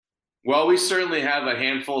Well, we certainly have a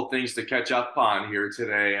handful of things to catch up on here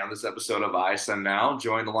today on this episode of ISM Now,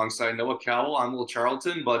 joined alongside Noah Cowell. I'm Will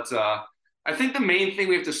Charlton, but I think the main thing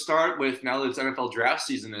we have to start with now that it's NFL draft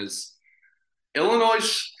season is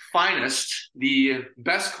Illinois' finest, the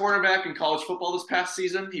best cornerback in college football this past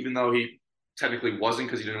season, even though he technically wasn't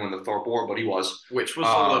because he didn't win the Thorpe Award, but he was. Which was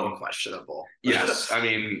a little questionable. Yes, I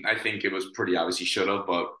mean, I think it was pretty obvious he should have,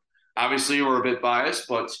 but obviously we're a bit biased,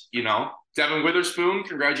 but, Devon Witherspoon,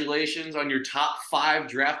 congratulations on your top 5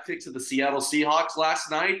 draft picks of the Seattle Seahawks last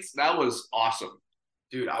night. That was awesome.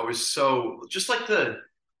 Dude, I was so just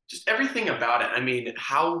everything about it. I mean,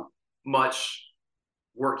 how much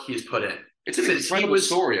work he's put in. It's an incredible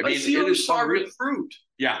story. I mean, it is so real. Recruit.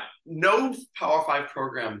 Yeah. No Power 5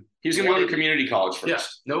 program. He was going to go to community college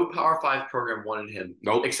first. Yeah. No Power 5 program wanted him.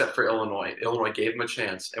 Nope. Except for Illinois. Illinois gave him a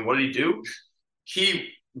chance. And what did he do?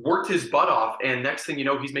 He worked his butt off, and next thing you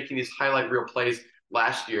know, he's making these highlight reel plays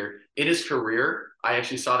last year. In his career, I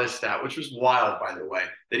actually saw this stat, which was wild, by the way,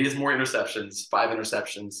 that he has more interceptions, 5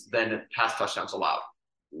 interceptions, than pass touchdowns allowed.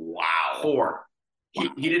 Wow. 4.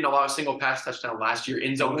 He didn't allow a single pass touchdown last year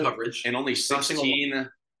in zone coverage. And only 16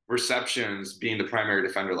 receptions being the primary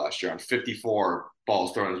defender last year on 54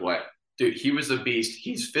 balls thrown his way. Dude, he was a beast.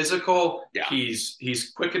 He's physical. Yeah.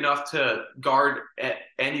 He's quick enough to guard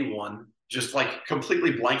anyone, just like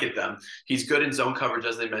completely blanket them. He's good in zone coverage,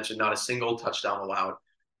 as they mentioned, not a single touchdown allowed.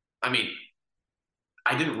 I mean,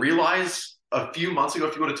 I didn't realize a few months ago,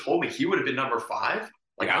 if you would have told me he would have been number 5,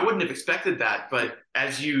 like I wouldn't have expected that. But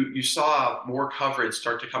as you saw more coverage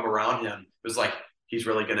start to come around him, it was like he's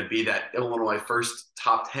really going to be that Illinois first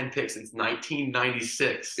top 10 pick since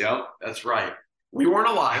 1996. Yep. That's right. We weren't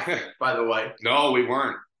alive, by the way. No, we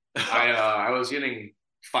weren't. I was getting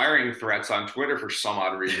firing threats on Twitter for some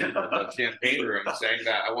odd reason. The campaign room saying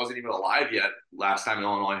that I wasn't even alive yet last time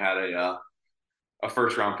Illinois had a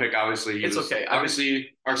first round pick. Obviously, it's okay.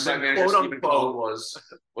 Obviously, our site manager Stephen Cole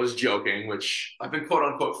was joking, which I've been quote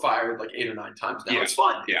unquote fired like 8 or 9 times now. Yeah, it's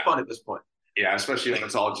fun. Yeah. It's fun at this point. Yeah, especially when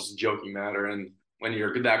it's all just a joking matter, and when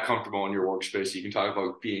you're that comfortable in your workspace, you can talk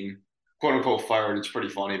about being quote unquote fired. It's pretty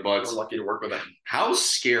funny, but we're lucky to work with them. How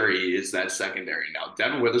scary is that secondary now?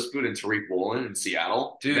 Devon Witherspoon and Tariq Woolen in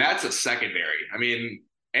Seattle. Dude, that's a secondary. I mean,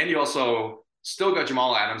 and you also still got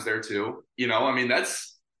Jamal Adams there too. I mean,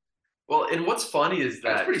 that's well. And what's funny is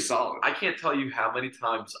that's pretty solid. I can't tell you how many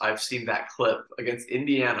times I've seen that clip against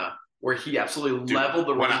Indiana where he absolutely leveled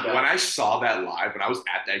the running back. When I saw that live, when I was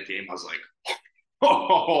at that game, I was like,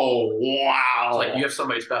 oh wow! It's like you have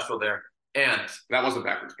somebody special there. And that wasn't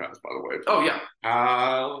backwards pass, by the way. Oh, yeah.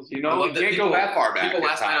 You can't go that far back. People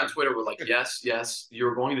last night on Twitter were like, yes,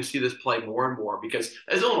 you're going to see this play more and more because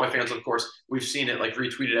as Illinois fans, of course, we've seen it like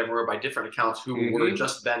retweeted everywhere by different accounts who were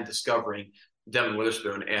just then discovering Devon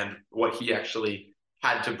Witherspoon and what he actually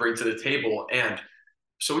had to bring to the table. And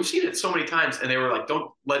so we've seen it so many times, and they were like, don't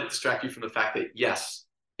let it distract you from the fact that, yes,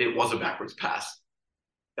 it was a backwards pass.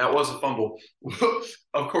 That was a fumble.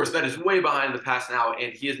 Of course, that is way behind the pass now,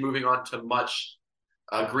 and he is moving on to much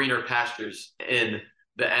greener pastures in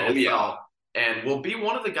the NFL. Oh, yeah. And will be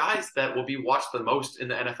one of the guys that will be watched the most in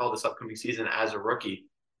the NFL this upcoming season as a rookie.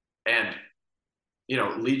 And,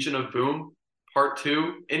 Legion of Boom, Part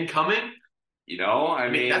 2 incoming. I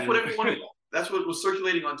mean that's what everyone that's what was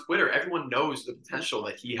circulating on Twitter. Everyone knows the potential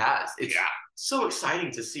that he has. It's so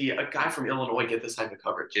exciting to see a guy from Illinois get this type of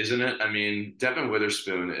coverage. Isn't it? I mean, Devon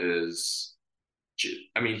Witherspoon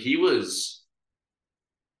he was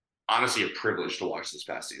honestly a privilege to watch this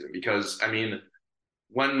past season because,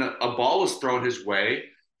 when a ball was thrown his way,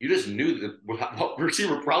 you just knew that the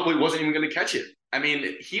receiver probably wasn't even going to catch it.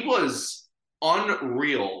 He was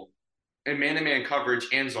unreal in man-to-man coverage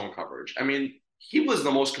and zone coverage. He was the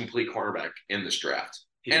most complete cornerback in this draft.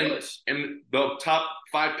 And the top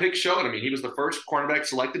 5 picks showed. He was the first cornerback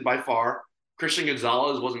selected by far. Christian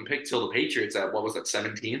Gonzalez wasn't picked till the Patriots at,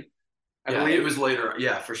 17? I believe it was later.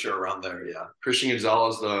 Yeah, for sure, around there, yeah. Christian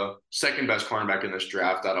Gonzalez, the second best cornerback in this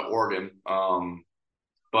draft out of Oregon.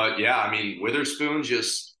 Witherspoon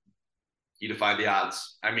he defied the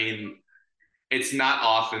odds. It's not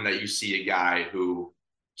often that you see a guy who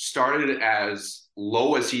started as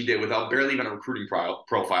low as he did without barely even a recruiting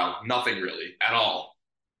profile, nothing really at all.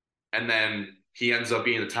 And then he ends up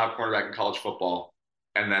being the top cornerback in college football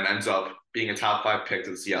and then ends up being a top 5 pick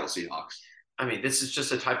to the Seattle Seahawks. This is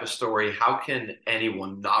just a type of story. How can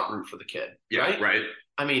anyone not root for the kid? Yeah, right.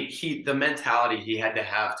 The mentality he had to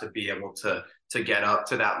have to be able to get up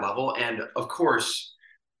to that level. And of course,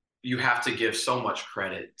 you have to give so much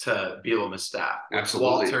credit to Bielema's staff. Absolutely.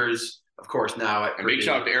 Walters, of course, now at Purdue. Big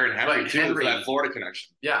shout out to Aaron Henry, too, for that Florida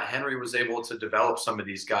connection. Yeah, Henry was able to develop some of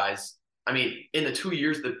these guys I mean, in the 2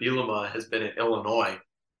 years that Bielema has been at Illinois,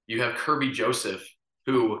 you have Kirby Joseph,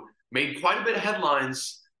 who made quite a bit of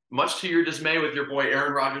headlines, much to your dismay with your boy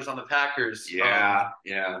Aaron Rodgers on the Packers. Yeah.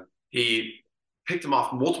 He picked him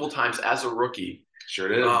off multiple times as a rookie. Sure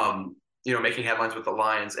did. Making headlines with the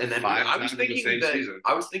Lions. And then I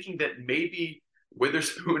was thinking that maybe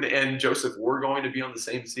Witherspoon and Joseph were going to be on the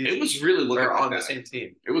same season. It was really looking like on that. The same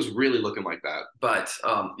team. It was really looking like that. But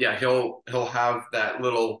he'll have that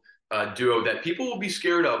little duo that people will be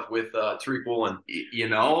scared of with Tariq Woolen.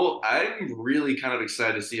 I'm really kind of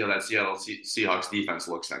excited to see how that Seattle Seahawks defense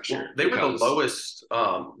looks next year. They were the lowest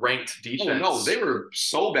ranked defense. Oh, no, they were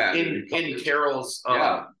so bad in Carroll's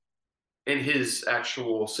in his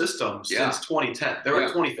actual system since 2010. They were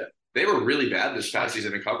 25th. They were really bad this past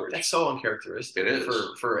season in coverage. That's so uncharacteristic. It is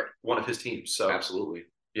for one of his teams. So absolutely,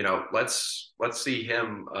 let's see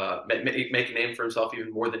him make a name for himself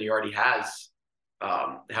even more than he already has.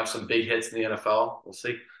 Have some big hits in the NFL. We'll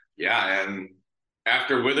see. Yeah, and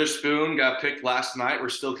after Witherspoon got picked last night, we're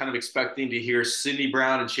still kind of expecting to hear Sidney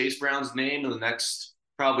Brown and Chase Brown's name in the next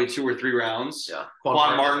probably 2 or 3 rounds. Yeah,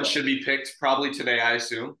 Quan Martin should be picked probably today, I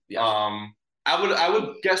assume. Yeah. I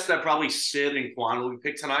would guess that probably Sid and Quan will be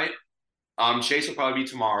picked tonight. Chase will probably be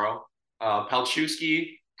tomorrow.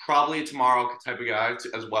 Palczewski probably a tomorrow type of guy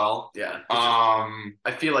as well. Yeah.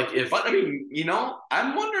 I feel like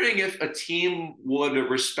I'm wondering if a team would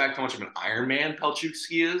respect how much of an Iron Man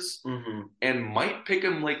Palczewski is and might pick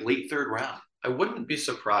him like late 3rd round. I wouldn't be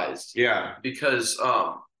surprised. Yeah. Because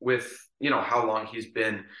with how long he's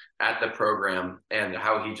been at the program and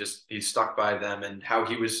how he's stuck by them and how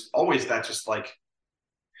he was always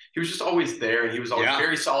he was just always there and he was always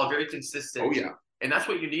very solid, very consistent. Oh yeah. And that's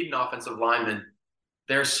what you need in offensive lineman.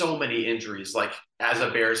 There's so many injuries. Like, as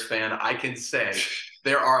a Bears fan, I can say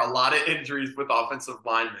there are a lot of injuries with offensive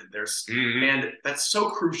linemen. And that's so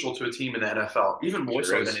crucial to a team in the NFL, even more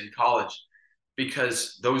so than in college,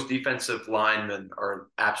 because those defensive linemen are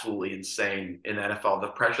absolutely insane in the NFL. The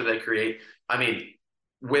pressure they create. I mean,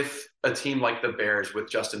 with a team like the Bears, with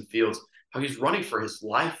Justin Fields, how he's running for his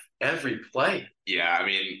life every play. Yeah, I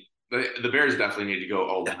mean, the Bears definitely need to go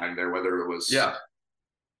O-line there, whether it was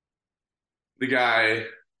the guy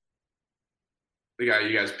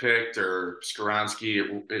you guys picked or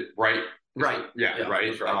Skoronski, right? Right. Yeah,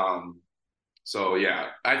 right. Right. So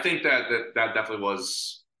yeah, I think that definitely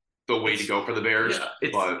was the way to go for the Bears. Yeah,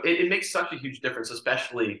 but it makes such a huge difference,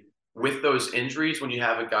 especially with those injuries when you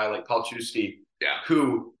have a guy like Palczewski,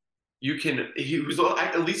 who who's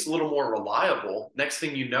at least a little more reliable. Next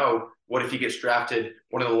thing you know, what if he gets drafted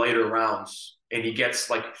one of the later rounds and he gets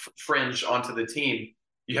like fringe onto the team?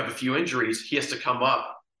 You have a few injuries. He has to come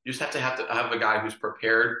up. You just have to have a guy who's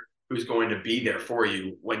prepared, who's going to be there for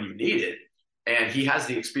you when you need it. And he has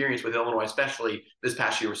the experience with Illinois, especially this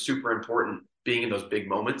past year was super important, being in those big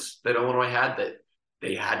moments that Illinois had that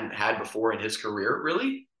they hadn't had before in his career,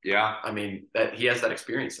 really. Yeah. I mean, that he has that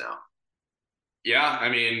experience now. Yeah. I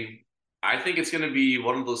mean, I think it's going to be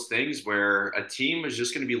one of those things where a team is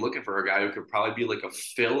just going to be looking for a guy who could probably be like a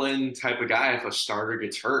fill-in type of guy if a starter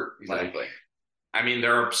gets hurt. Exactly. I mean,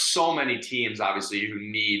 there are so many teams, obviously, who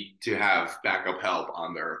need to have backup help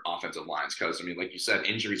on their offensive lines because, I mean, like you said,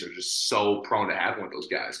 injuries are just so prone to happen with those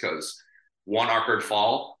guys because one arc could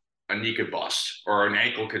fall, a knee could bust, or an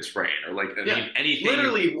ankle could sprain, or like anything.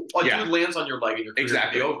 Literally, a dude lands on your leg and your career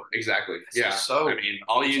exactly over. Exactly. So I mean,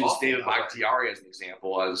 I'll use David Bakhtiari as an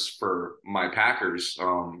example. As for my Packers,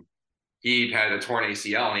 he had a torn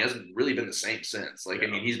ACL and he hasn't really been the same since. Like, I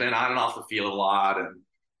mean, he's been on and off the field a lot, and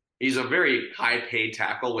he's a very high-paid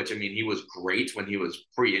tackle. Which, I mean, he was great when he was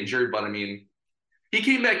pre-injured, but I mean, he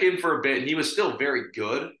came back in for a bit and he was still very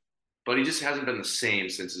good, but he just hasn't been the same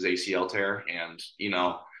since his ACL tear. And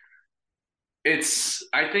I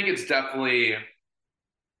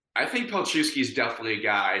think Palczewski is definitely a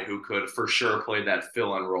guy who could for sure play that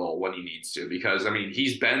fill-in role when he needs to, because, I mean,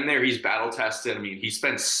 he's been there, he's battle-tested. I mean, he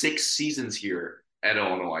spent 6 seasons here at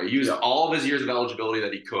Illinois. He used all of his years of eligibility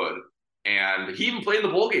that he could, and he even played in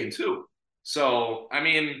the bowl game too. So, I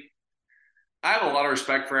mean, I have a lot of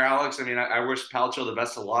respect for Alex. I mean, I wish Palcho the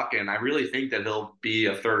best of luck, and I really think that he'll be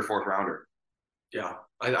a 3rd or 4th rounder. Yeah,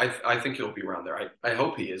 I think he'll be around there. I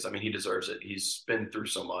hope he is. I mean, he deserves it. He's been through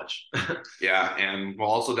so much. Yeah, and we'll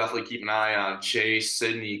also definitely keep an eye on Chase,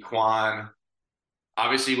 Sidney, Quan.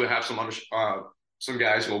 Obviously, we'll have some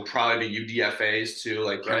guys who will probably be UDFAs too,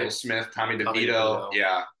 like Kendall Smith, Tommy DeVito.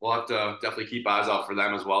 Yeah, we'll have to definitely keep eyes out for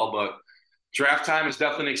them as well. But draft time is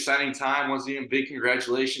definitely an exciting time. Once again, big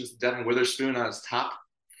congratulations to Devon Witherspoon on his top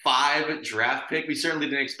 5 draft pick. We certainly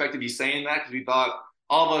didn't expect to be saying that because we thought –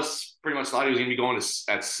 all of us pretty much thought he was going to be going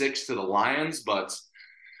at 6 to the Lions, but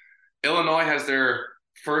Illinois has their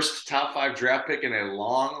first top 5 draft pick in a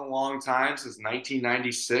long, long time since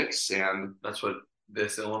 1996, and that's what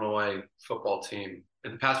this Illinois football team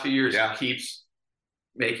in the past few years keeps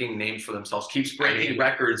making names for themselves, keeps breaking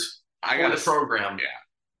records for the program.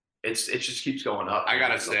 Yeah, it just keeps going up. I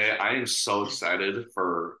gotta say, I am so excited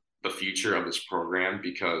for the future of this program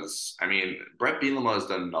because I mean, Brett Bielema has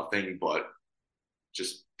done nothing but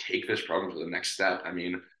just take this program to the next step. I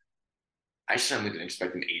mean, I certainly didn't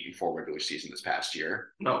expect an 8-4 regular season this past year.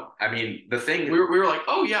 No, I mean the thing we were like,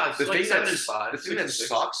 oh yeah, it's the like thing 7-5. The thing that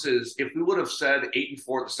sucks is if we would have said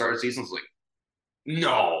 8-4 at the start of the season, it's like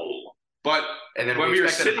no. But and then when we were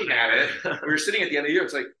sitting at it, we were sitting at the end of the year.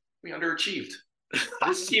 It's like we underachieved.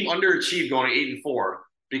 This team underachieved going 8-4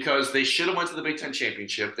 because they should have went to the Big Ten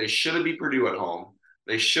championship. They should have beat Purdue at home.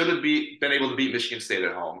 They should have been able to beat Michigan State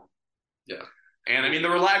at home. Yeah, and I mean the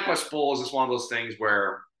ReliaQuest Bowl is just one of those things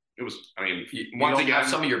where it was. I mean, you once again, have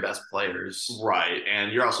some of your best players, right?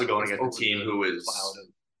 And you're also going against a team who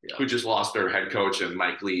just lost their head coach and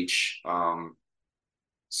Mike Leach.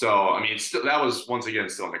 So, I mean, that was, once again,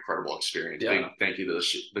 still an incredible experience. Yeah. Big thank you to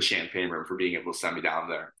the Champagne Room for being able to send me down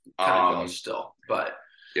there. Kind of jealous still, but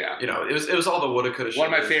yeah, it was all the woulda, coulda, one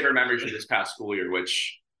of my favorite memories of this past school year,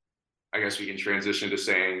 which I guess we can transition to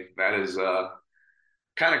saying that is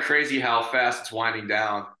kind of crazy how fast it's winding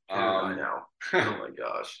down. I know. Oh my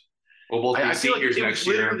gosh. We'll both be I feel like seniors it next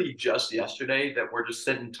was year. literally just yesterday that we're just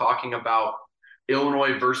sitting talking about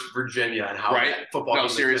Illinois versus Virginia and how football. No,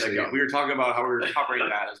 seriously, we were talking about how we were covering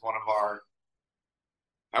that as one of our.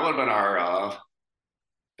 That would have been our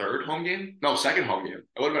third home game. No, second home game.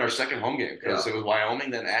 It would have been our second home game because it was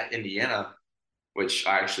Wyoming, then at Indiana, which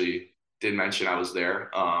I actually did mention I was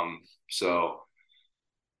there. So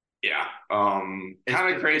yeah, kind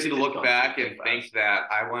of crazy to look back and think that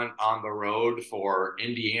I went on the road for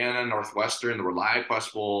Indiana, Northwestern, the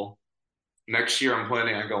ReliaQuest Bowl. Next year, I'm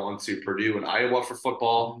planning on going to Purdue and Iowa for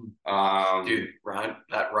football. Dude,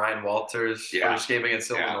 Ryan Walters first game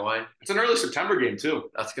against Illinois. It's an early September game too.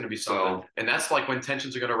 That's going to be something, and that's like when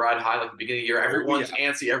tensions are going to ride high, like the beginning of the year. Everyone's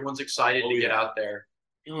antsy, everyone's excited to get out there.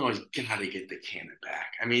 Illinois got to get the cannon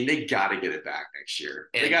back. I mean, they got to get it back next year.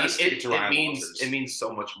 And they got to stick to Ryan Walters. It means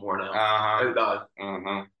so much more now. It does.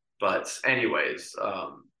 Uh-huh. But anyways,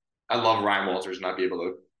 I love Ryan Walters not be able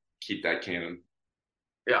to keep that cannon.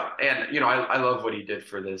 Yeah, and I love what he did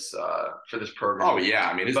for this program. Oh yeah,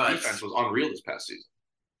 I mean his defense was unreal this past season.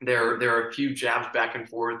 There are a few jabs back and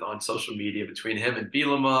forth on social media between him and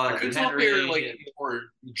Bielema. I couldn't tell if they were like more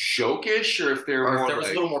jokish or if there was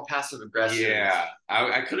a little more passive aggressive. Yeah,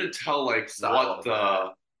 I couldn't tell like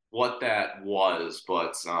what that was,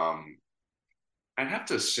 but I'd have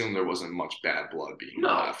to assume there wasn't much bad blood being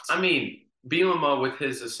left. I mean Bielema with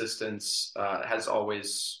his assistants has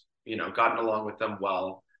always gotten along with them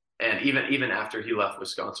well, and even after he left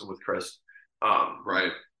Wisconsin with Chris,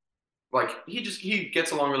 right. Like he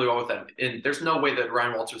gets along really well with them, and there's no way that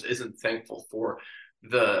Ryan Walters isn't thankful for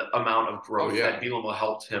the amount of growth that Bielema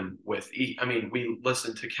helped him with. I mean, we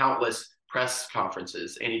listened to countless press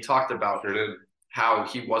conferences, and he talked about how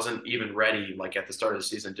he wasn't even ready, like at the start of the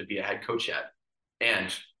season, to be a head coach yet,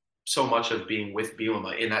 and so much of being with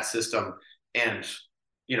Bielema in that system, and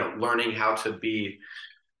learning how to be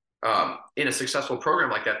in a successful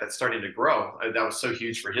program like that that's starting to grow. That was so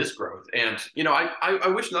huge for his growth. And, I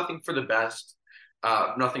wish nothing but the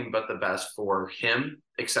best for him,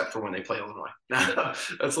 except for when they play Illinois.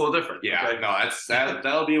 That's a little different. Yeah, okay? No,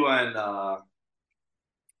 that'll be when that'll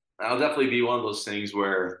definitely be one of those things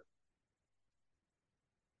where,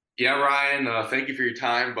 yeah, Ryan, thank you for your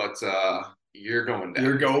time, but you're going down.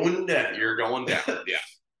 You're going down. You're going down. Yeah.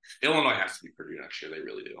 Illinois has to be Purdue next year. They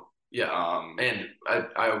really do. Yeah, and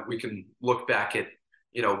we can look back at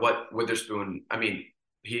what Witherspoon. I mean,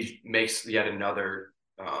 he makes yet another.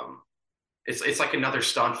 It's like another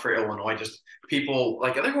stunt for Illinois. Just people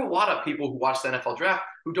there are a lot of people who watch the NFL draft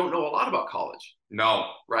who don't know a lot about college. No,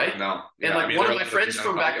 right? No, and one of my friends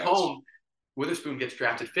from back home, Witherspoon gets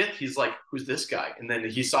drafted 5th. He's like, "Who's this guy?" And then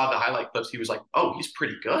he saw the highlight clips. He was like, "Oh, he's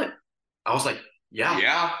pretty good." I was like,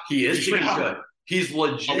 "Yeah, he is pretty good. He's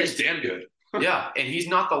legit. Oh, he's damn good." Yeah, and he's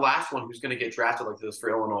not the last one who's going to get drafted like this for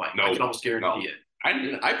Illinois. No, I can almost guarantee it.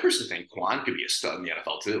 I personally think Quan could be a stud in the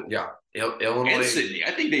NFL too. Yeah, Illinois and Sydney.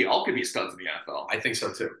 I think they all could be studs in the NFL. I think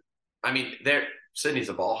so too. I mean, Sydney's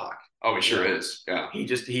a ball hawk. Oh, he sure is. Yeah,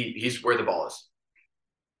 he's where the ball is.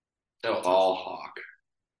 Ball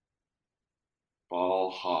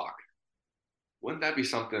hawk. Wouldn't that be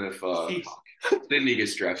something if Sydney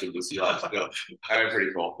gets drafted this year? That'd be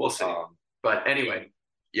pretty cool. We'll see. But anyway.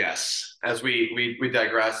 Yes. As we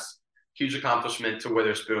digress, huge accomplishment to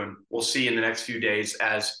Witherspoon. We'll see in the next few days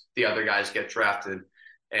as the other guys get drafted.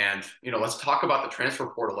 And, let's talk about the transfer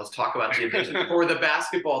portal. Let's talk about the addition for the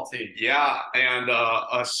basketball team. Yeah, and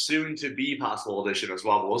a soon-to-be possible addition as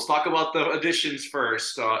well. But let's talk about the additions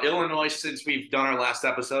first. Illinois, since we've done our last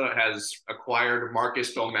episode, has acquired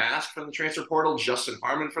Marcus Domask from the transfer portal, Justin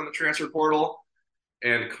Harmon from the transfer portal,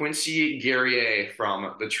 and Quincy Guerrier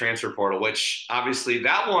from the transfer portal, which obviously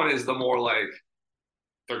that one is the more like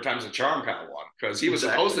third time's a charm kind of one, because he was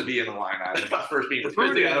supposed to be in the Illini first being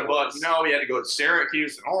recruited, but no, he had to go to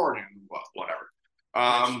Syracuse and Oregon, whatever.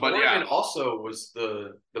 But Oregon also was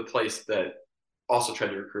the place that also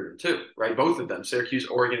tried to recruit him too, right? Both of them, Syracuse,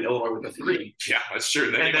 Oregon, Illinois with the three. Yeah, that's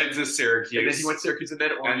true. Then he went to Syracuse. And then he went to Syracuse and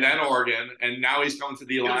then Oregon. And then Oregon. And now he's coming to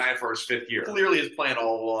the Illini for his 5th year. Clearly his plan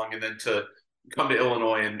all along, and then to come to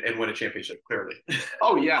Illinois and win a championship, clearly.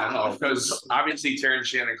 Oh, yeah, no, because obviously Terrence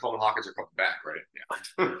Shannon and Coleman Hawkins are coming back, right?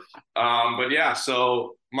 Yeah. But yeah,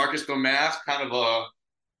 so Marcus Domask, kind of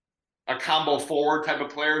a combo forward type of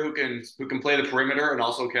player who can play the perimeter and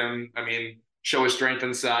also can, show his strength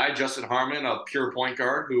inside. Justin Harmon, a pure point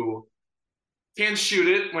guard who can shoot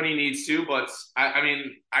it when he needs to, but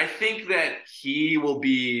I think that he will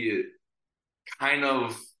be kind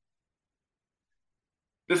of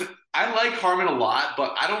I like Harmon a lot,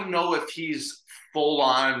 but I don't know if he's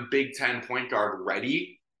full-on Big Ten point guard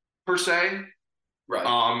ready, per se. Right.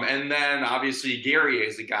 And then, obviously, Guerrier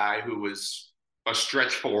is a guy who was a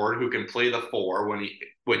stretch forward who can play the 4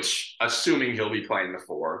 which, assuming he'll be playing the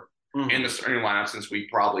 4 in the starting lineup, since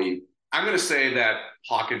I'm going to say that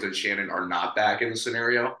Hawkins and Shannon are not back in the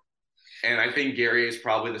scenario. And I think Guerrier is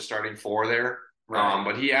probably the starting 4 there. Right.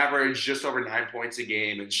 But he averaged just over 9 points a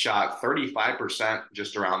game and shot 35%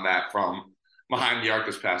 just around that from behind the arc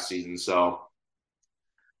this past season. So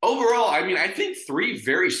overall, I think 3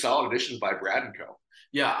 very solid additions by Brad and Co.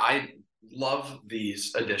 Yeah, I love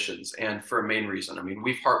these additions, and for a main reason.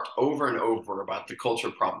 We've harped over and over about the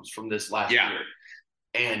culture problems from this last year.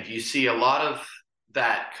 And you see a lot of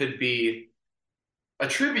that could be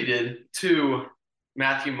attributed to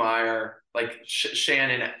Matthew Meyer, like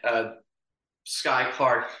Shannon, Sky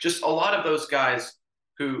Clark, just a lot of those guys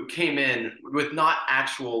who came in with not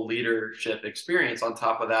actual leadership experience. On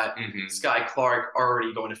top of that, Sky Clark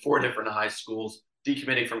already going to 4 different high schools,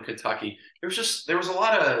 decommitting from Kentucky. There was a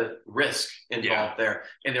lot of risk involved there.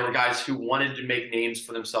 And there were guys who wanted to make names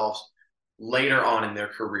for themselves later on in their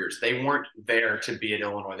careers. They weren't there to be at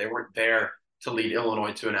Illinois. They weren't there to lead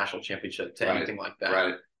Illinois to a national championship, to anything like that.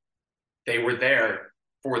 Right. They were there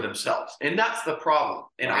for themselves. And that's the problem.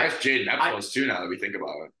 And I guess Jaden Epps was too, now that we think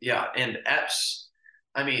about it. Yeah, and Epps,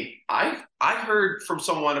 I heard from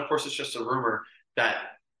someone, of course it's just a rumor, that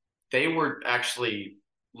they were actually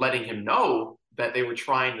letting him know that they were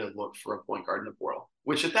trying to look for a point guard in the portal,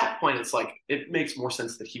 which at that point, it's like, it makes more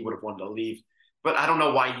sense that he would have wanted to leave. But I don't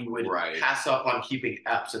know why you would pass up on keeping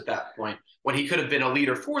Epps at that point when he could have been a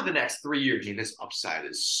leader for the next 3 years. His upside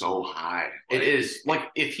is so high. It is. Like,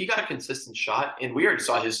 if he got a consistent shot, and we already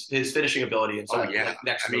saw his finishing ability inside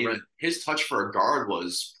next to the rim. His touch for a guard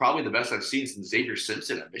was probably the best I've seen since Xavier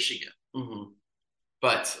Simpson at Michigan.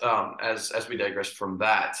 But as we digress from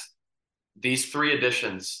that, these 3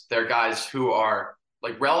 additions, they're guys who are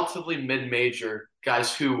like relatively mid-major,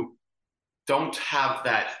 guys who don't have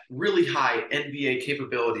that really high NBA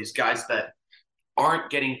capabilities, guys that aren't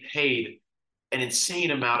getting paid an insane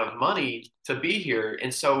amount of money to be here.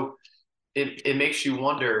 And so it makes you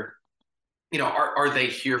wonder, are they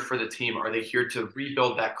here for the team? Are they here to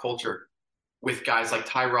rebuild that culture with guys like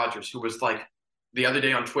Ty Rodgers, who was like, the other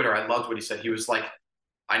day on Twitter, I loved what he said. He was like,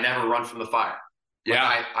 I never run from the fire.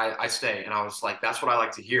 I stay. And I was like, that's what I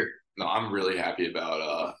like to hear. No, I'm really happy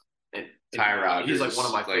about Ty Rodgers. He's like one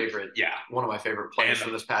of my favorite players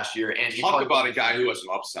from this past year. And talk about a guy who has an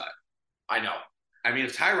upside. I know.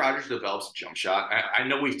 If Ty Rodgers develops a jump shot, I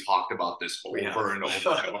know we've talked about this over and over and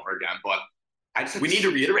over again, but we need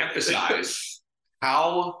to emphasize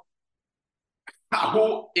how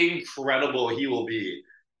incredible he will be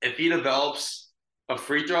if he develops a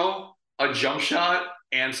free throw, a jump shot,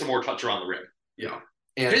 and some more touch around the rim. Yeah.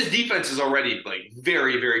 And his defense is already like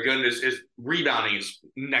very, very good. And his rebounding is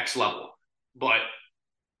next level. But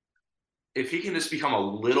if he can just become a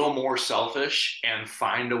little more selfish and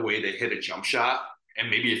find a way to hit a jump shot and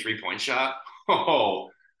maybe a 3-point shot, well,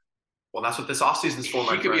 that's what this offseason is for.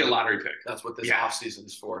 He could be a lottery pick. That's what this offseason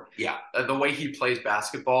is for. Yeah. The way he plays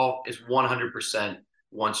basketball is 100%.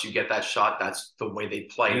 Once you get that shot, that's the way they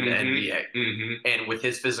play in the NBA. And with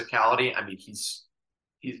his physicality,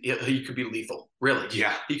 he could be lethal, really.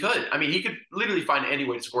 Yeah. He could. He could literally find any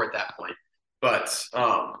way to score at that point. But,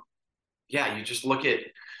 you just look at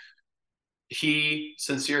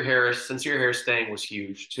Sincere Harris staying was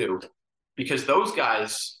huge too, because those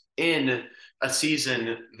guys in a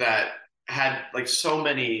season that had like so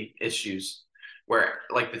many issues where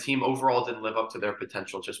like the team overall didn't live up to their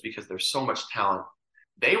potential just because there's so much talent.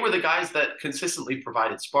 They were the guys that consistently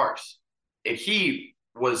provided sparks. And he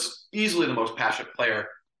was easily the most passionate player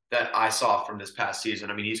that I saw from this past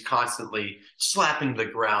season. I mean, he's constantly slapping the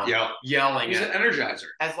ground, yelling. He's an energizer.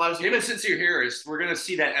 As loud as him and Sincere Harris, we're going to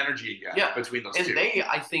see that energy again between those two. And they,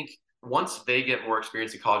 I think, once they get more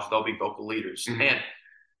experience in college, they'll be vocal leaders. Mm-hmm. And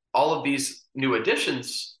all of these new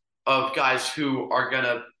additions of guys who are going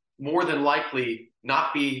to more than likely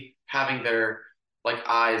not be having their like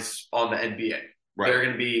eyes on the NBA. Right. They're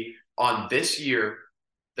going to be on this year,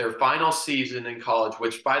 their final season in college,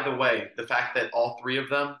 which, by the way, the fact that all three of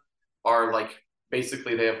them are like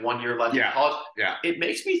basically they have 1 year left in college, it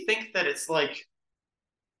makes me think that it's like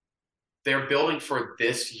they're building for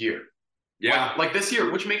this year. Yeah. Like this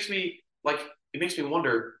year, which makes me like, it makes me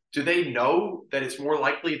wonder, do they know that it's more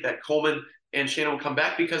likely that Coleman and Shannon will come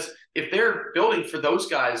back? Because if they're building for those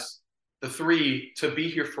guys, the three, to be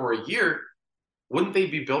here for a year, wouldn't they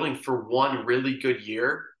be building for one really good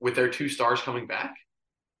year with their two stars coming back?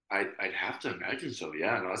 I'd have to imagine so.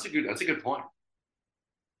 Yeah, no, that's a good point.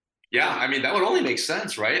 Yeah, I mean that would only make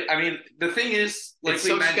sense, right? I mean, the thing is, like it's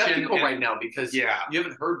so skeptical right now because you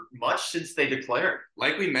haven't heard much since they declared.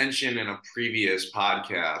 Like we mentioned in a previous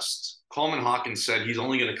podcast, Coleman Hawkins said he's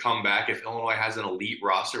only going to come back if Illinois has an elite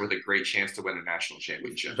roster with a great chance to win a national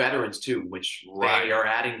championship. Veterans too, which they are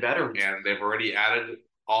adding veterans, and they've already added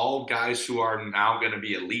all guys who are now going to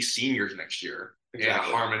be at least seniors next year.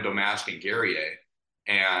 Exactly. Harmon, Domask, and Guerrier.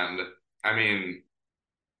 And I mean,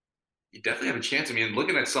 you definitely have a chance. I mean,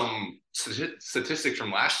 looking at some statistics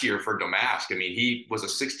from last year for Domask, I mean, he was a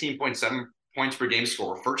 16.7 points per game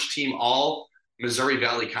scorer, first team all Missouri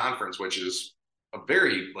Valley Conference, which is a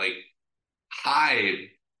very like high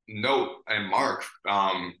note and mark.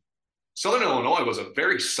 Southern Illinois was a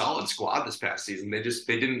very solid squad this past season. They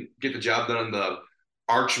didn't get the job done in the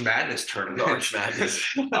Arch Madness tournament. The Arch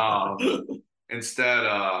Madness.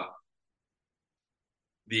 Instead,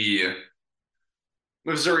 the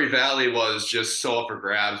Missouri Valley was just so up for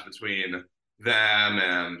grabs between them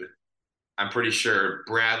and I'm pretty sure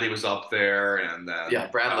Bradley was up there, and then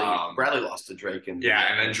Bradley lost to Drake, and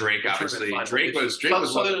then Drake obviously Drake was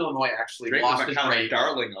Southern Illinois actually Drake lost was kind of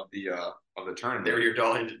darling of the tournament. They were your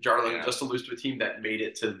darling just to lose to a team that made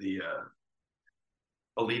it to the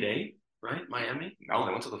Elite Eight, right? Miami? No,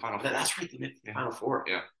 they went to the Final Four. That's right, they made the Final Four.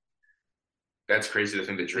 Yeah. That's crazy to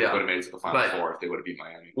think that Drake would have made it to the Final Four if they would have beat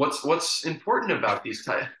Miami. What's important about these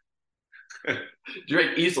types?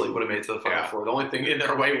 Drake easily would have made it to the Final Four. The only thing in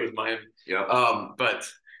their way was Miami. Yep. But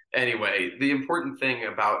anyway, the important thing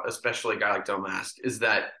about especially a guy like Domask is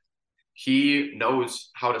that he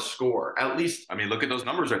knows how to score. At least, I mean, look at those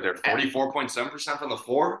numbers right there: 44.7% from the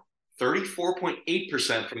floor,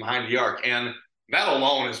 34.8% from behind the arc, and that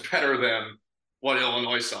alone is better than what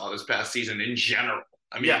Illinois saw this past season in general.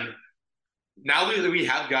 I mean. Now that we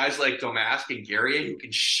have guys like Domask and Guerrier who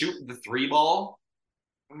can shoot the three ball,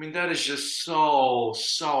 I mean, that is just so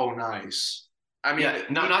nice. I mean,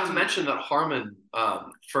 not to mention that Harmon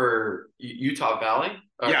for Utah Valley.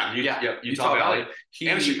 Utah Valley.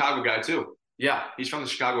 And a Chicago guy, too. Yeah. He's from the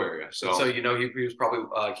Chicago area. So he was probably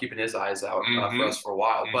keeping his eyes out for us for a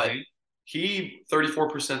while. Mm-hmm. But he,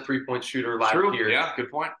 34% three-point shooter last year. Yeah,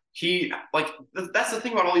 good point. That's the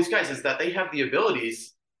thing about all these guys is that they have the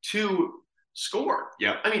abilities to score.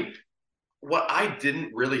 Yeah. I mean, what I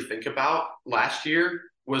didn't really think about last year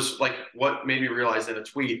was like what made me realize in a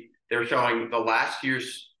tweet, they were showing the last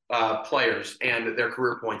year's players and their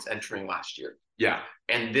career points entering last year. Yeah.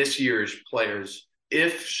 And this year's players,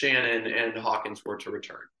 if Shannon and Hawkins were to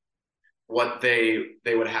return, what they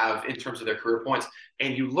would have in terms of their career points.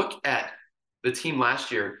 And you look at the team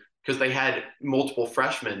last year, because they had multiple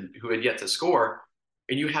freshmen who had yet to score,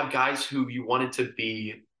 and you have guys who you wanted to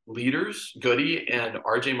be leaders, Goody and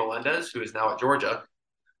RJ Melendez, who is now at Georgia.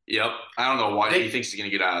 Yep. I don't know why he thinks he's going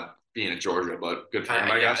to get out of being at Georgia, but good for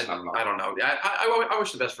him, I guess. I don't know. I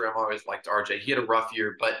wish the best for him. I always liked RJ. He had a rough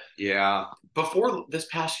year, but before this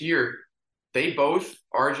past year, they both,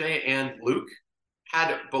 RJ and Luke,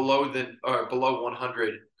 had below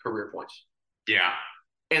 100 career points. Yeah.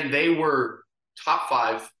 And they were top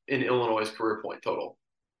 5 in Illinois' career point total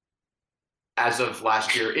as of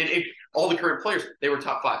last year. In all the current players, they were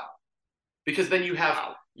top 5. Because then you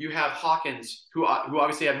have Hawkins, who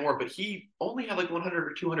obviously had more, but he only had like 100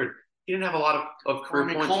 or 200. He didn't have a lot of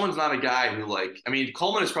career points. Coleman's not a guy who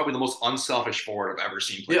Coleman is probably the most unselfish forward I've ever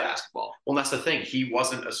seen play basketball. Well, that's the thing. He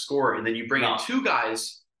wasn't a scorer. And then you bring in two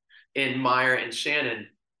guys in Meyer and Shannon,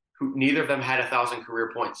 who neither of them had 1,000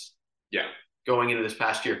 career points. Yeah. Going into this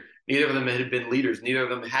past year, neither of them had been leaders. Neither of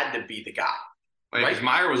them had to be the guy. Because right?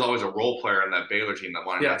 Meyer was always a role player in that Baylor team that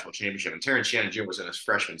won a national championship, and Terrence Shannon Jr. was in his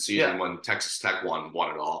freshman season when Texas Tech won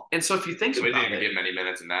it all. And so if you think so about it, he didn't get many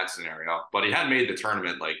minutes in that scenario, but he had made the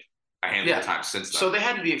tournament like a handful of times since then. So they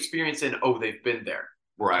had the experience in they've been there,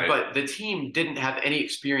 right? But the team didn't have any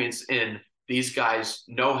experience in these guys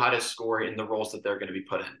know how to score in the roles that they're going to be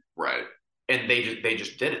put in, right? And they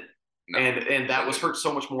just didn't. No, and that was hurt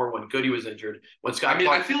so much more when Goody was injured. When Scott,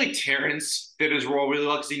 I feel like Terrence did his role really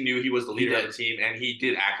well because he knew he was the leader of the team, and he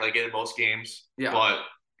did act like it in most games. Yeah. But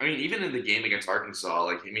I mean, even in the game against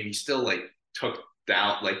Arkansas, he still took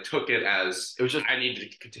it as it was just I need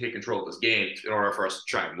to take control of this game in order for us to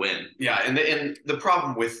try and win. Yeah, and the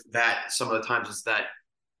problem with that some of the times is that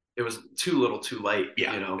it was too little, too late.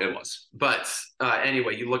 Yeah, it was. But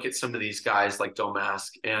anyway, you look at some of these guys like Domask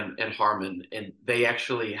and Harmon, and they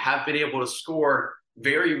actually have been able to score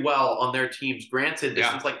very well on their teams. Granted, this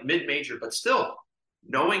is like mid-major, but still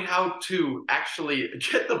knowing how to actually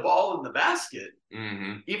get the ball in the basket,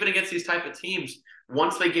 even against these type of teams,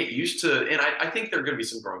 once they get used to, and I think there are going to be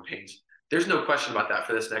some growing pains. There's no question about that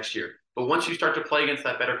for this next year. But once you start to play against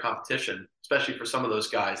that better competition, especially for some of those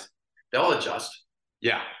guys, they'll adjust.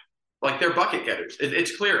 Yeah. Like they're bucket getters.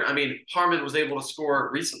 It's clear. I mean, Harmon was able to score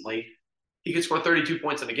recently. He could score 32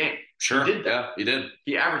 points in a game. Sure. He did that. Yeah, he did.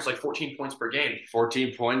 He averaged like 14 points per game.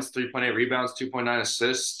 14 points, 3.8 rebounds, 2.9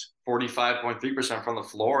 assists, 45.3% from the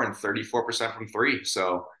floor, and 34% from three.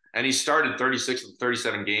 So, and he started 36 of the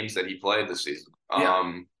 37 games that he played this season.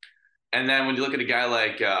 Yeah. And then when you look at a guy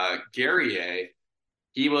like Guerrier,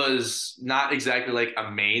 he was not exactly like a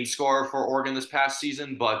main scorer for Oregon this past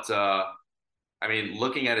season, but I mean,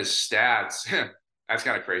 looking at his stats, that's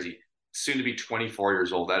kind of crazy. Soon to be 24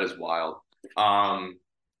 years old. That is wild.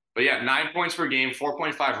 But yeah, 9 points per game,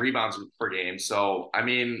 4.5 rebounds per game. So, I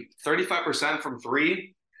mean, 35% from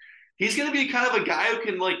three. He's going to be kind of a guy who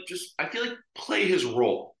can I feel like play his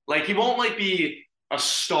role. Like he won't be a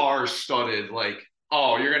star-studded,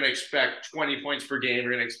 you're going to expect 20 points per game.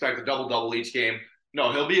 You're going to expect a double-double each game.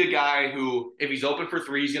 No, he'll be a guy who, if he's open for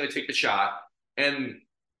three, he's going to take the shot. And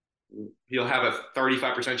he'll have a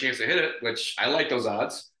 35% chance to hit it, which I like those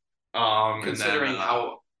odds. Considering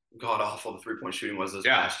how god-awful the three-point shooting was this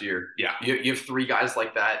past year. Yeah. You have three guys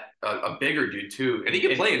like that, a bigger dude, too. And he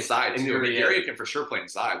can play inside, too. I mean, Gary can for sure play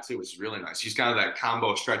inside, too, which is really nice. He's kind of that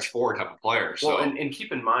combo stretch forward type of player. So. Well, and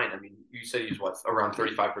keep in mind, I mean, you said he's, around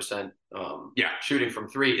 35% shooting from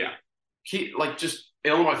three. Yeah. Just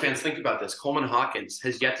Illinois fans, think about this. Coleman Hawkins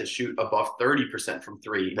has yet to shoot above 30% from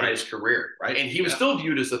three in his career. Right. And he was still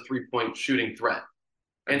viewed as a three-point shooting threat.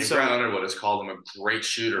 And so Brad Underwood has called him a great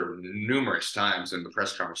shooter numerous times in the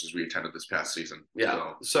press conferences we attended this past season.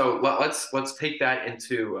 Yeah. So let's take that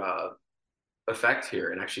into effect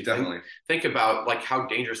here and actually think about how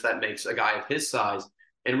dangerous that makes a guy of his size.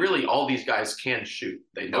 And really, all these guys can shoot.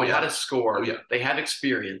 They know how to score. They have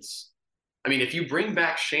experience. I mean, if you bring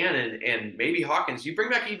back Shannon and maybe Hawkins, you bring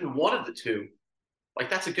back even one of the two.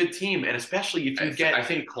 That's a good team, and especially if you get I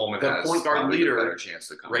think Coleman the has point guard leader, better chance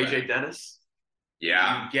to come Ray back. J. Dennis.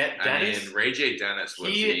 Yeah, you get Dennis. I mean, Ray J. Dennis would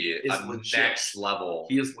be a next level.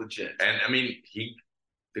 He is legit, and I mean,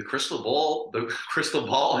 the crystal ball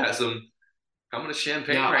has him coming to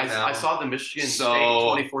Champaign right now. I saw the Michigan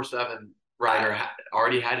State 24/7 writer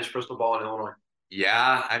already had his crystal ball in Illinois.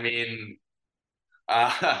 Yeah, I mean.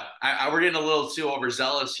 We're getting a little too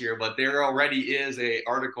overzealous here, but there already is a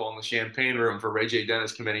article in the Champaign Room for Ray J.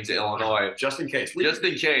 Dennis committing to Illinois. Just in case. Just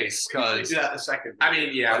in case. Because do that in a second. I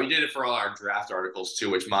mean, yeah, we did it for all our draft articles too,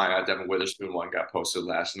 which my Devon Witherspoon one got posted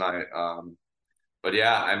last night. But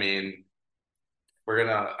yeah, I mean,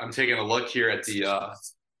 I'm taking a look here at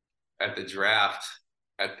the draft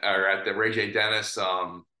at the Ray J. Dennis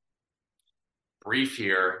brief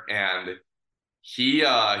here, and he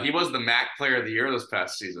was the MAC player of the year this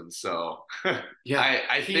past season. So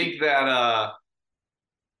I think that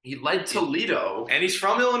he led Toledo, and he's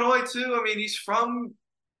from Illinois too. I mean, he's from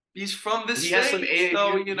this state. He has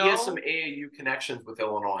some AAU connections with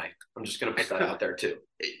Illinois. I'm just going to put that out there too.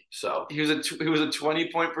 So he was a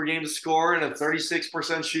 20-point per game scorer and a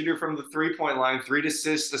 36% shooter from the 3-point line, 3 to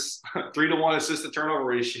 1 assist to turnover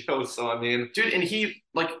ratio. So I mean, dude, and he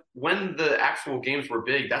when the actual games were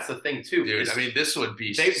big, that's the thing too. Dude, I mean, this would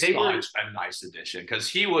be a nice addition because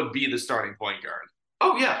he would be the starting point guard.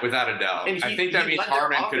 Oh yeah, without a doubt. And I think that means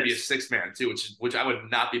Harmon could be a six-man too, which I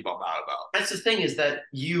would not be bummed out about. That's the thing is that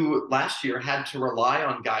you last year had to rely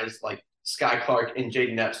on guys like Sky Clark and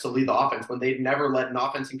Jaden Epps to lead the offense when they'd never led an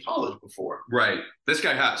offense in college before. Right. This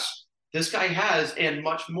guy has. this guy has, and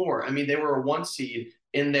much more. I mean, they were a 1 seed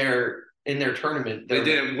in their tournament. They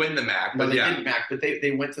didn't win the MAC, No, but they yeah, didn't MAC, but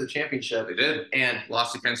they went to the championship. they did. And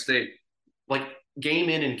Lost to Kent State. like game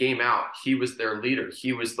in and game out, he was their leader.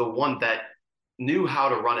 He was the one that knew how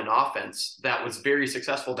to run an offense that was very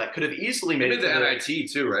successful. That could have easily They made made the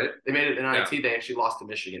NIT too, right? They made it in NIT. Yeah. They actually lost to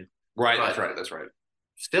Michigan. Right. But That's right. That's right.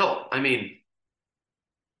 still, I mean,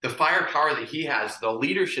 the firepower that he has, the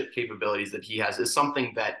leadership capabilities that he has, is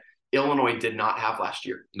something that Illinois did not have last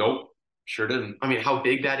year. Nope. Sure didn't. I mean, how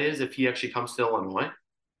big that is if he actually comes to Illinois.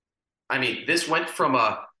 I mean, this went from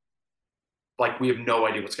we have no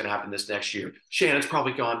idea what's going to happen this next year. Shannon's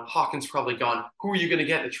probably gone. Hawkins probably gone. Who are you going to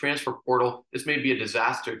get in the transfer portal? This may be a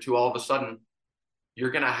disaster. To all of a sudden,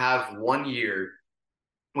 you're going to have 1 year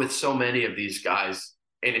with so many of these guys.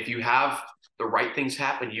 And if you have the right things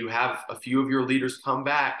happen, you have a few of your leaders come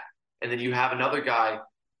back, and then you have another guy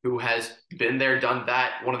who has been there, done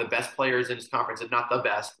that, one of the best players in his conference, if not the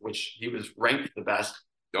best, which he was ranked the best.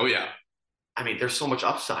 Oh, yeah. I mean, there's so much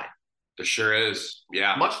upside. There sure is.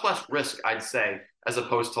 Yeah. Much less risk, I'd say, as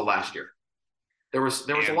opposed to last year. There was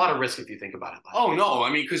a lot of risk if you think about it. Oh, no.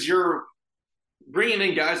 I mean, because you're bringing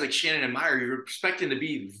in guys like Shannon and Meyer, you're expecting to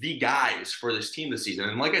be the guys for this team this season.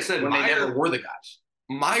 And like I said, when they never were the guys.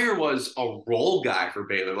 Meyer was a role guy for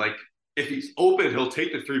Baylor. Like, if he's open, he'll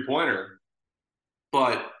take the three-pointer.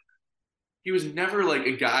 But he was never like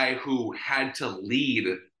a guy who had to lead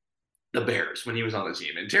the Bears when he was on the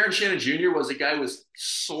team. And Terrence Shannon Jr. was a guy who was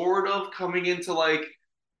sort of coming into like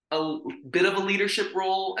a bit of a leadership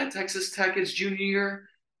role at Texas Tech his junior year.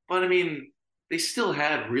 But I mean, they still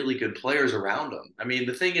had really good players around him. I mean,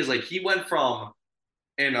 the thing is, like, he went from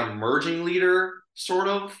an emerging leader sort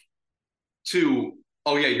of to,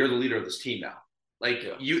 oh yeah, you're the leader of this team now. Like,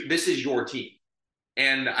 this is your team.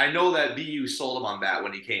 And I know that BU sold him on that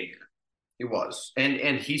when he came here. He was.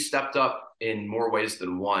 And he stepped up in more ways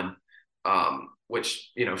than one.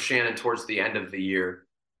 Which, Shannon towards the end of the year,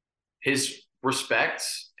 his respect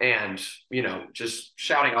and, just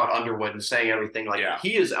shouting out Underwood and saying everything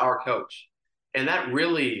he is our coach. And that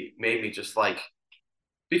really made me just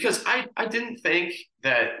because I didn't think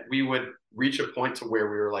that we would reach a point to where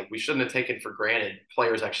we were we shouldn't have taken for granted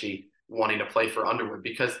players actually wanting to play for Underwood,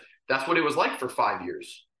 because that's what it was like for 5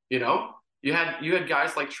 years. You had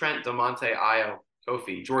guys like Trent, DeMonte, Ayo,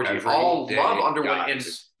 Kofi, Georgie, all love Underwood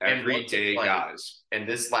and want to play. Guys. And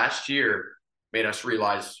this last year made us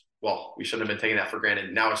realize, well, we shouldn't have been taking that for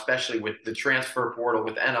granted. Now, especially with the transfer portal,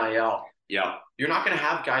 with NIL, you're not going to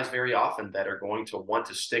have guys very often that are going to want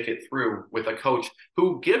to stick it through with a coach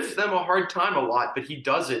who gives them a hard time a lot, but he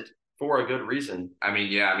does it for a good reason. I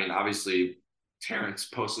mean, obviously, Terrence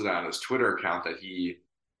posted on his Twitter account that he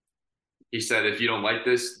said, if you don't like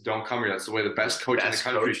this, don't come here. That's the way the best coach in the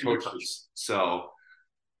country coaches. So,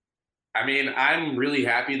 I mean, I'm really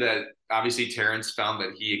happy that obviously Terrence found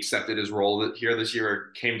that he accepted his role here this year,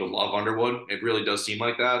 or came to love Underwood. It really does seem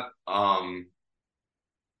like that.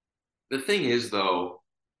 The thing is, though,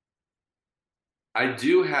 I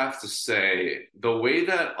do have to say, the way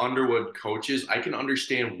that Underwood coaches, I can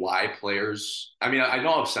understand why players, I mean, I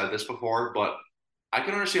know I've said this before, but I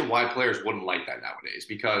can understand why players wouldn't like that nowadays,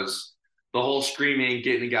 because the whole screaming,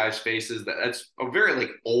 getting in guys' faces, that's a very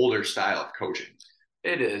older style of coaching.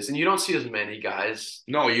 It is. And you don't see as many guys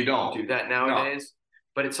No, you don't do that nowadays.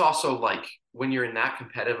 No. But it's also when you're in that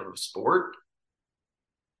competitive of sport,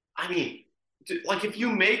 I mean, if you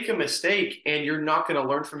make a mistake and you're not going to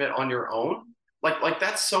learn from it on your own,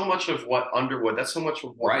 that's so much of what Underwood, that's so much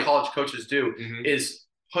of what college coaches do, is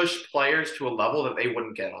push players to a level that they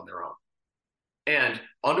wouldn't get on their own. And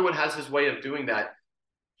Underwood has his way of doing that.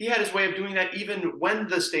 He had his way of doing that even when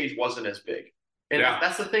the stage wasn't as big. And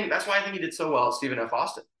that's the thing. That's why I think he did so well at Stephen F.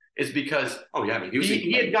 Austin, is because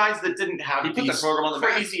he had guys that didn't have these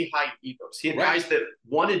crazy high egos. He had guys that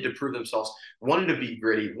wanted to prove themselves, wanted to be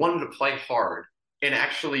gritty, wanted to play hard, and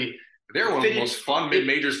actually they're one of the most fun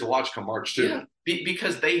mid-majors to watch come March too. Yeah,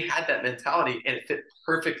 because they had that mentality, and it fit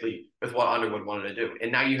perfectly with what Underwood wanted to do.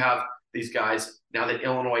 And now you have these guys, now that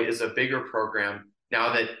Illinois is a bigger program,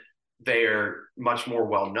 now that they're much more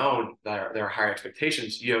well-known, there are higher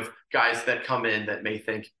expectations. You have guys that come in that may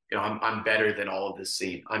think, I'm better than all of this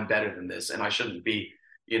scene. I'm better than this, and I shouldn't be,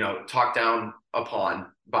 talked down upon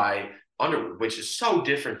by Underwood, which is so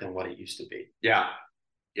different than what it used to be. Yeah.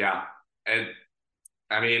 Yeah. And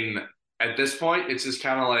I mean, at this point, it's just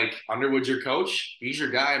kind of Underwood's your coach. He's your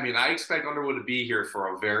guy. I mean, I expect Underwood to be here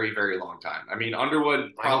for a very, very long time. I mean,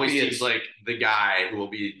 Underwood probably seems like the guy who will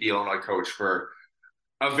be the Illinois coach for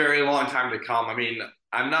a very long time to come. I mean,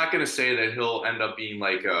 I'm not going to say that he'll end up being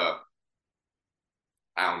I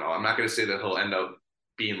don't know. I'm not going to say that he'll end up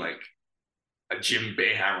being a Jim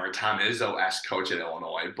Boeheim or a Tom Izzo-esque coach at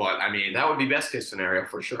Illinois. But I mean, that would be best case scenario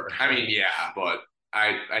for sure. I mean, yeah, but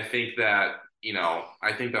I think that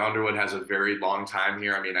I think that Underwood has a very long time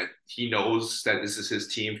here. I mean, he knows that this is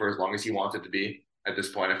his team for as long as he wants it to be at this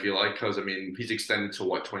point. I feel like because I mean he's extended to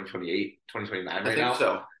what 2028, 2029 right now.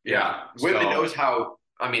 So yeah, Whitman knows how.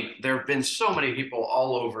 I mean, there have been so many people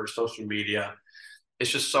all over social media.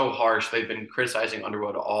 It's just so harsh. They've been criticizing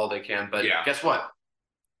Underwood all they can, but guess what?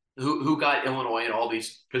 Who got Illinois in all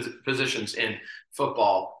these positions in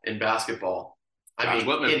football, in basketball? Josh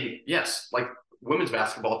Whitman. Yes, like women's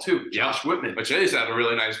basketball too. Josh Whitman. But Jay's had a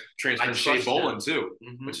really nice transfer to Shea Bolin too,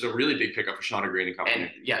 which is a really big pickup for Shauna Green and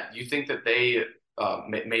company. And you think that they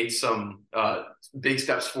made some big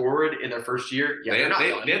steps forward in their first year? Yeah,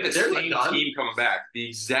 they have the same team coming back, the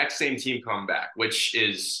exact same team coming back, which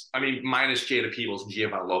is, I mean, minus Jada Peebles and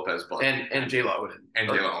Giovanna Lopez, but and Jayla Oden. And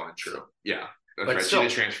Jayla Oden, true. Yeah. That's right. Still, she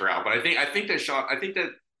did transfer out, but I think that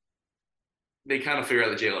they kind of figure out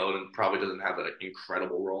that Jayla Oden probably doesn't have an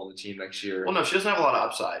incredible role in the team next year. Well, no, she doesn't have a lot of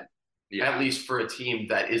upside. Yeah. At least for a team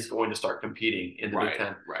that is going to start competing in the Big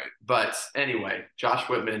Ten. Right. But anyway, Josh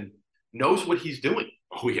Whitman knows what he's doing.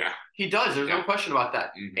 Oh yeah, he does. There's no question about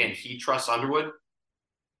that. And he trusts Underwood.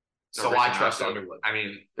 So I trust Underwood. I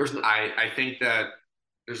mean, I think that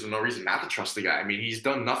there's no reason not to trust the guy. I mean, he's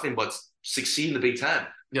done nothing but succeed in the Big Ten.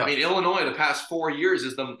 Yeah. I mean, Illinois the past 4 years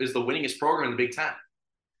is the winningest program in the Big Ten.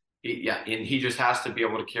 And he just has to be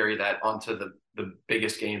able to carry that onto the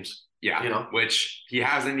biggest games. Yeah, which he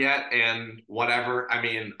hasn't yet, and whatever. I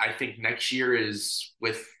mean, I think next year is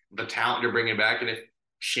with the talent they're bringing back, and if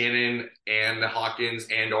Shannon and Hawkins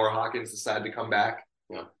decide to come back,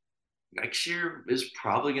 next year is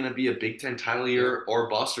probably going to be a Big Ten title year or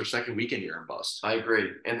bust, or second weekend year and bust. I agree.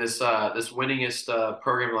 And this winningest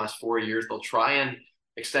program in the last 4 years, they'll try and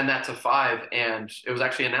extend that to 5. And it was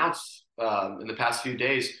actually announced in the past few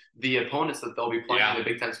days the opponents that they'll be playing in the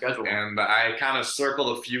Big Ten schedule. And I kind of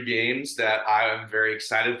circled a few games that I am very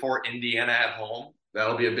excited for. Indiana at home.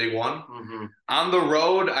 That'll be a big one. On the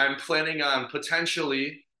road, I'm planning on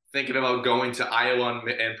potentially thinking about going to Iowa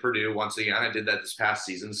and Purdue once again. I did that this past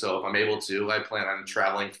season, so if I'm able to, I plan on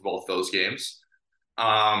traveling for both those games.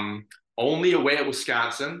 Only away at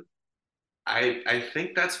Wisconsin. I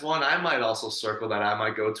think that's one I might also circle that I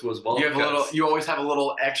might go to as well. You always have a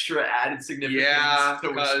little extra added significance. Yeah,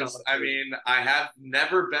 because I mean, I have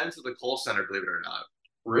never been to the Kohl Center, believe it or not.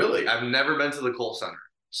 Really? I've never been to the Kohl Center,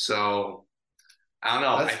 so I don't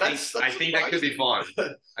know. I think that could be fun.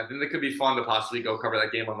 I think that could be fun to possibly go cover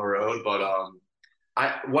that game on the road. But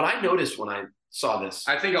what I noticed when I saw this,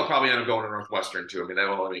 I think I'll probably end up going to Northwestern too. I mean, that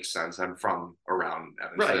will make sense. I'm from around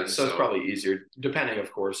Evanston, right? So it's probably easier, depending,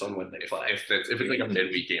 of course, on when they play. If it's like a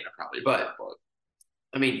midweek game, I probably. But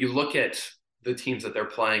I mean, you look at the teams that they're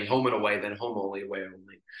playing, home and away, then home only, away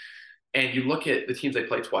only, and you look at the teams they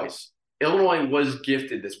play twice. Illinois was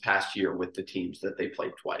gifted this past year with the teams that they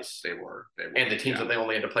played twice. They were. And the teams that they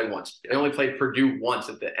only had to play once. They only played Purdue once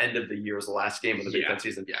at the end of the year as the last game of the Big Ten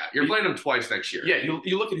season. Yeah, you're playing them twice next year. Yeah,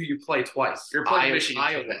 you look at who you play twice. You're playing Michigan,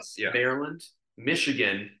 Iowa, Maryland,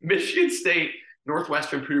 Michigan State,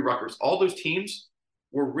 Northwestern, Purdue, Rutgers. All those teams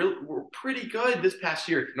were pretty good this past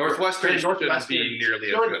year. Northwestern shouldn't be nearly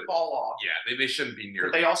as good. Fall off. Yeah, they shouldn't be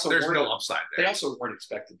nearly. There's no upside there. They also weren't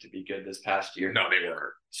expected to be good this past year. No, they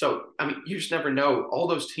weren't. So, I mean, you just never know. All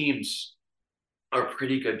those teams are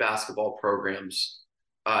pretty good basketball programs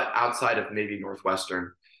outside of maybe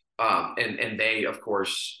Northwestern. And they, of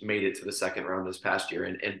course, made it to the second round this past year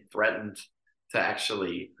and threatened to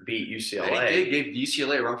actually beat UCLA. They gave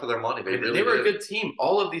UCLA a run for their money. They were a good team.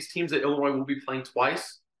 All of these teams that Illinois will be playing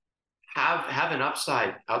twice have an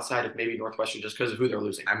upside outside of maybe Northwestern just because of who they're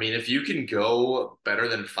losing. I mean, if you can go better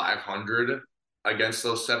than 500 against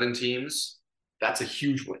those 7 teams, that's a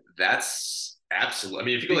huge win. That's absolutely. I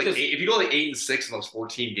mean, if you go like 8-6 in those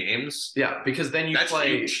 14 games, because then you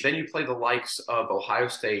play the likes of Ohio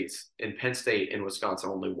State and Penn State and Wisconsin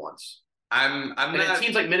only once. I'm not.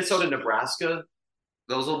 Teams like Minnesota, Nebraska,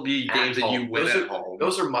 those will be games that you win at home.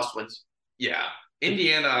 Those are must wins. Yeah,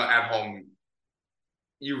 Indiana at home,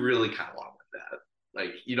 you really kind of want to win that.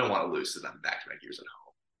 Like, you don't want to lose to them back-to-back years at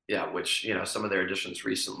home. Yeah, which some of their additions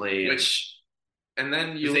recently. And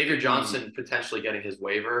then Xavier Johnson potentially getting his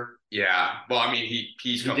waiver. Yeah, well, I mean,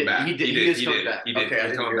 he's coming back. He did. He's coming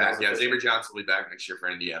back. Yeah, Xavier Johnson will be back next year for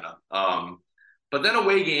Indiana. But then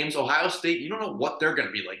away games, Ohio State, you don't know what they're going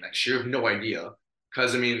to be like next year. You have no idea.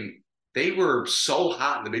 Because, I mean, they were so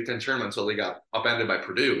hot in the Big Ten tournament until they got upended by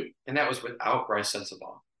Purdue. And that was without Bryce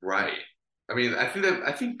Sensabaugh. Right. I mean, I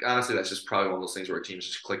think honestly that's just probably one of those things where a team's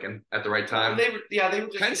just clicking at the right time. They were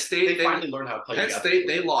just Penn State, they finally learned how to play Penn together. State,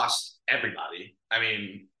 they lost everybody. I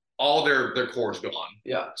mean, all their core is gone.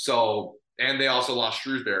 Yeah. So, and they also lost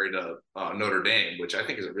Shrewsbury to Notre Dame, which I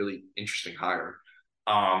think is a really interesting hire.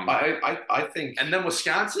 I think, and then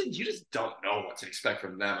Wisconsin, you just don't know what to expect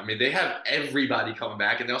from them. I mean, they have everybody coming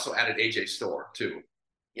back, and they also added AJ Storr too.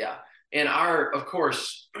 Yeah, and of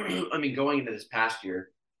course, I mean, going into this past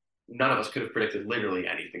year, none of us could have predicted literally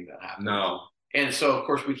anything that happened. No. And so, of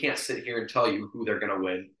course, we can't sit here and tell you who they're going to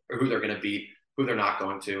win or who they're going to beat, who they're not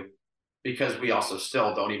going to, because we also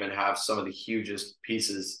still don't even have some of the hugest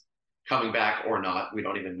pieces coming back or not. We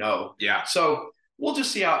don't even know. Yeah. So we'll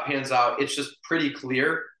just see how it pans out. It's just pretty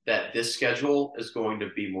clear that this schedule is going to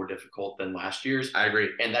be more difficult than last year's. I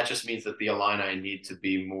agree. And that just means that the Illini need to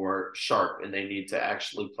be more sharp and they need to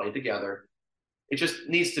actually play together. It just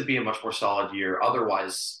needs to be a much more solid year.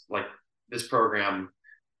 Otherwise, like this program,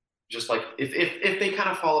 just like if they kind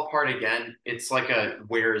of fall apart again, it's like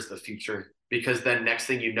where is the future? Because then next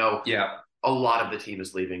thing you know, yeah, a lot of the team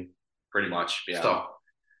is leaving. Pretty much. Yeah. So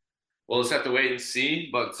we'll just have to wait and see.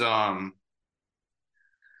 But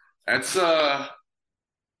that's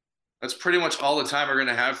pretty much all the time we're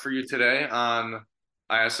gonna have for you today on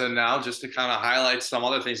ISN Now, just to kind of highlight some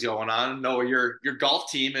other things going on. Noah, your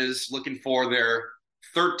golf team is looking for their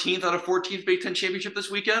 13th out of 14th Big Ten championship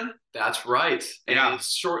this weekend. That's right. And yeah.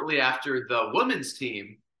 It's shortly after the women's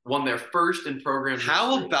team won their first in program history.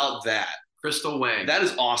 How about that? Crystal Wang. That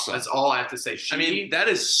is awesome. That's all I have to say. I mean, that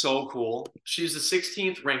is so cool. She's the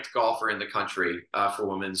 16th ranked golfer in the country for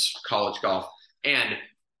women's college golf. And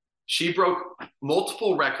she broke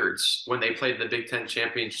multiple records when they played in the Big Ten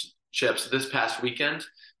championships this past weekend.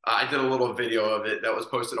 I did a little video of it that was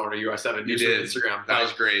posted on our US7 News Instagram. That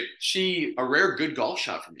was great. A rare good golf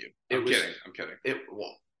shot from you. I'm kidding.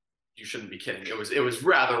 Well, you shouldn't be kidding. It was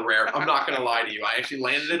rather rare. I'm not going to lie to you. I actually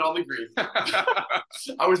landed it on the green.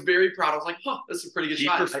 I was very proud. I was like, that's a pretty good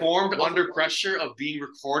shot. He performed under pressure of being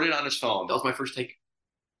recorded on his phone. That was my first take.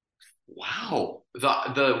 Wow.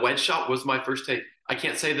 The wedge shot was my first take. I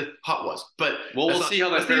can't say the putt was, but we'll see how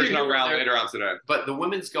that fares around later on today. But the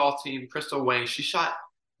women's golf team, Crystal Wang, she shot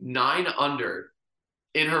 9 under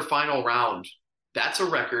in her final round. That's a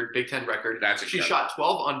record, Big Ten record. She shot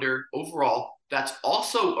 12 under overall. That's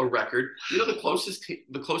also a record. You know the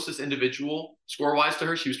closest individual score wise to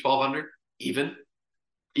her, she was 12 under, even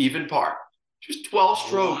par. She was 12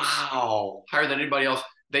 strokes higher than anybody else.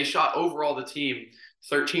 They shot overall the team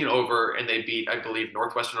 13 over, and they beat, I believe,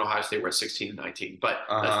 Northwestern Ohio State were at 16-19. But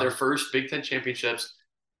that's their first Big Ten championships,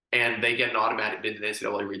 and they get an automatic bid to the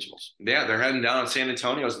NCAA regionals. Yeah, they're heading down. San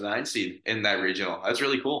Antonio's the 9 seed in that regional. That's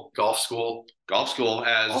really cool. Golf school,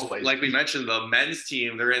 as always. Like we mentioned, the men's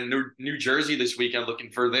team, they're in New Jersey this weekend looking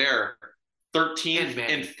for their 13th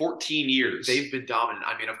in 14 years. They've been dominant.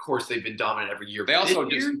 I mean, of course, they've been dominant every year. They also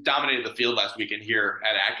just dominated the field last weekend here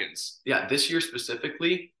at Atkins. Yeah, this year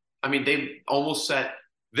specifically, I mean, they've almost set.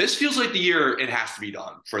 This feels like the year it has to be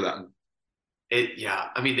done for them.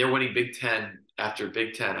 I mean, they're winning Big Ten after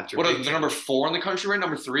Big Ten after Big Ten. What are the number 4 in the country, right?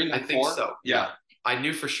 Number 3 and I think so. Yeah. I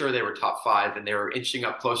knew for sure they were top 5, and they were inching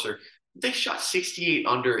up close. They shot 68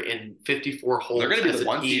 under in 54 holes. They're going to be the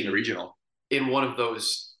 1 seed in the regional. In one of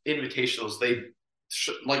those invitationals, they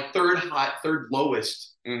third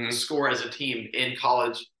lowest score as a team in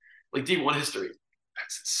college, like D1 history.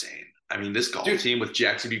 That's insane. I mean, this golf team with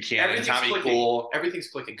Jackson Buchanan, Tommy Cole, everything's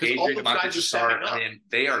clicking. Because all the guys are stepping up.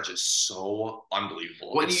 They are just so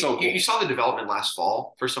unbelievable. When you saw the development last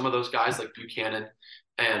fall for some of those guys like Buchanan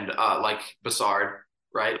and like Bassard,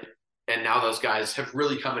 right? And now those guys have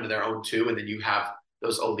really come into their own too. And then you have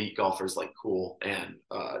those elite golfers like Cool and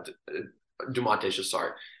Dumonte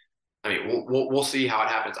Chassard. I mean, we'll see how it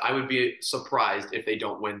happens. I would be surprised if they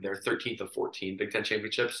don't win their 13th of 14 Big Ten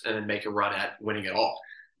championships and then make a run at winning it all.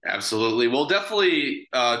 Absolutely. We'll definitely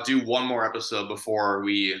do one more episode before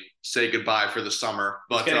we say goodbye for the summer.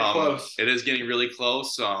 But it is getting really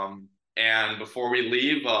close. And before we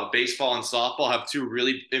leave, baseball and softball have 2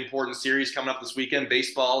 really important series coming up this weekend.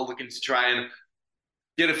 Baseball looking to try and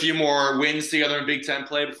get a few more wins together in Big Ten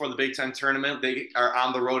play before the Big Ten tournament. They are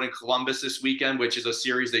on the road in Columbus this weekend, which is a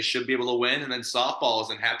series they should be able to win. And then softball is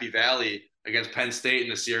in Happy Valley against Penn State in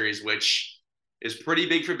the series, which is pretty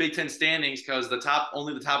big for Big Ten standings because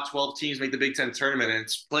only the top 12 teams make the Big Ten tournament, and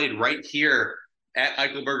it's played right here at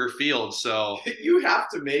Eichelberger Field. So you have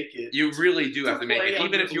to make it. You really do have to make it,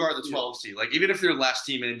 even if you are the 12 seed. Like, even if you're the last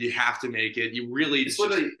team in, you have to make it. You really you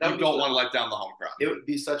don't want to let down the home crowd. It would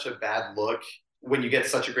be such a bad look when you get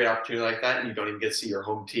such a great opportunity like that and you don't even get to see your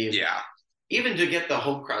home team even to get the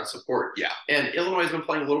home crowd support. Yeah. And Illinois has been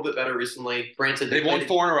playing a little bit better recently. Granted, they've won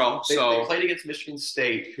 4 in a row. They played against Michigan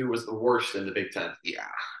State, who was the worst in the Big Ten. Yeah.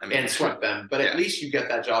 And swept them. But at least you get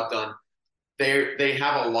that job done. They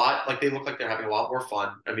have a lot, like they look like they're having a lot more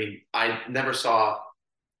fun. I mean, I never saw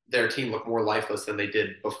their team look more lifeless than they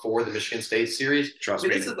did before the Michigan State series. Trust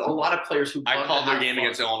me. This is a lot of players who I called their game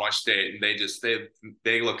against Illinois State, and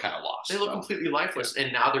they look kind of lost. They look completely lifeless,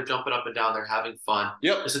 and now they're jumping up and down. They're having fun.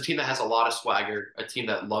 Yep. It's a team that has a lot of swagger, a team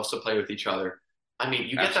that loves to play with each other. I mean,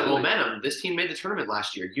 you get that momentum. This team made the tournament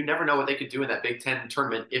last year. You never know what they could do in that Big Ten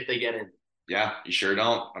tournament if they get in. Yeah, you sure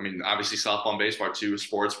don't. I mean, obviously softball and baseball are two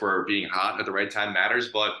sports where being hot at the right time matters,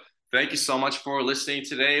 but thank you so much for listening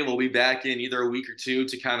today. We'll be back in either a week or two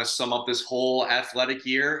to kind of sum up this whole athletic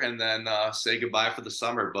year and then say goodbye for the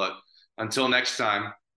summer. But until next time,